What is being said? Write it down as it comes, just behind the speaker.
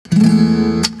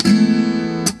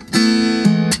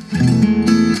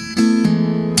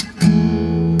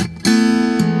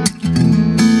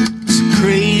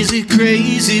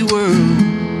crazy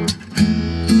world.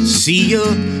 See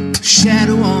your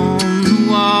shadow on the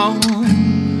wall,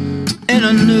 and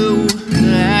I know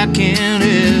that I can't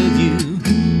have you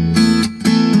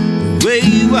the way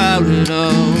you are at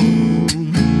all.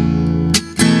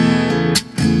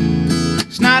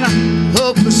 It's not a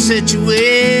hopeless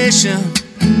situation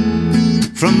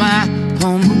from my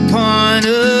humble point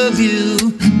of view.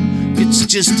 It's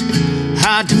just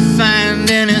hard to find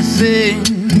anything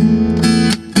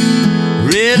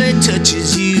really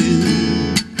touches you.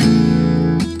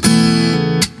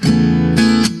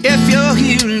 If you're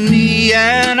hearing me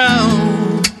at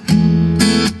all,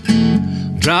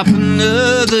 drop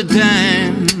another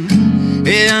dime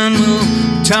and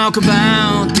we'll talk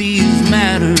about these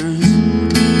matters,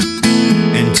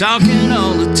 and talking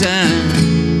all the time.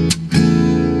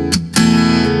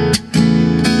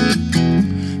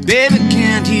 Baby,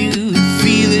 can't you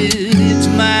feel it? It's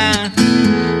my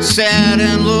sad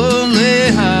and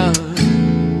lonely heart.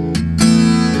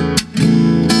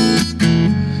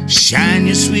 Shine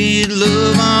your sweet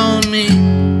love on me,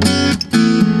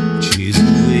 chase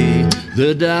away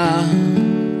the dark.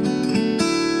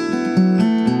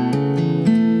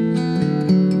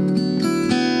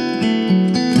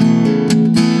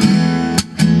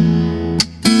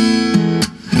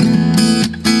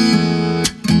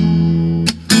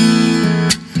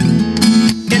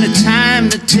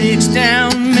 That takes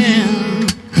down men,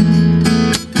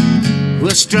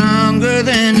 we're stronger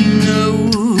than you know.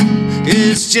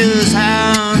 It's just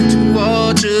hard to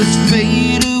watch us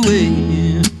fade away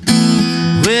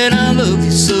when I love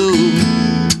you so.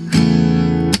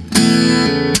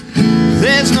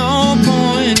 There's no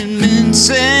point in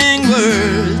mincing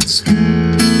words,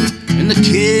 and the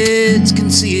kids can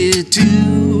see it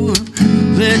too.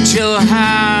 Let your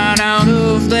heart out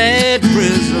of that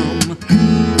prism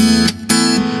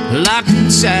locked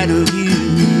inside of you.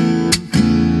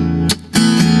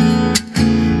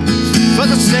 For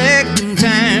the second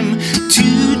time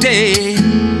today,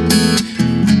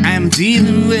 I'm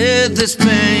dealing with this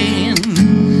pain,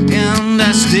 and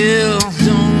I still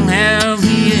don't have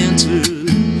the answers.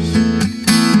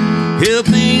 Help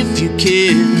me if you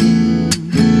can.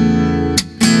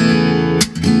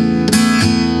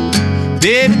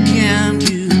 Baby, can't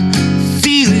you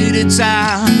feel it? It's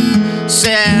our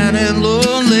sad and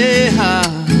lonely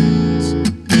hearts.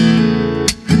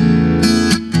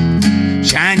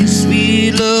 Shine your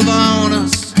sweet love on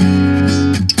us,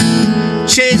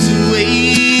 chase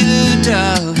away the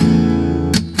dark.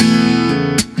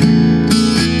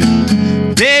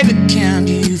 Baby, can't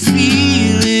you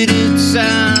feel it? It's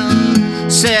our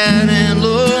sad and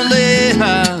lonely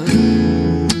hearts.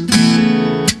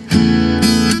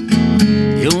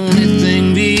 The only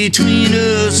thing between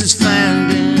us is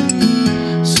finding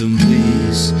some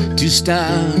place to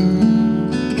start.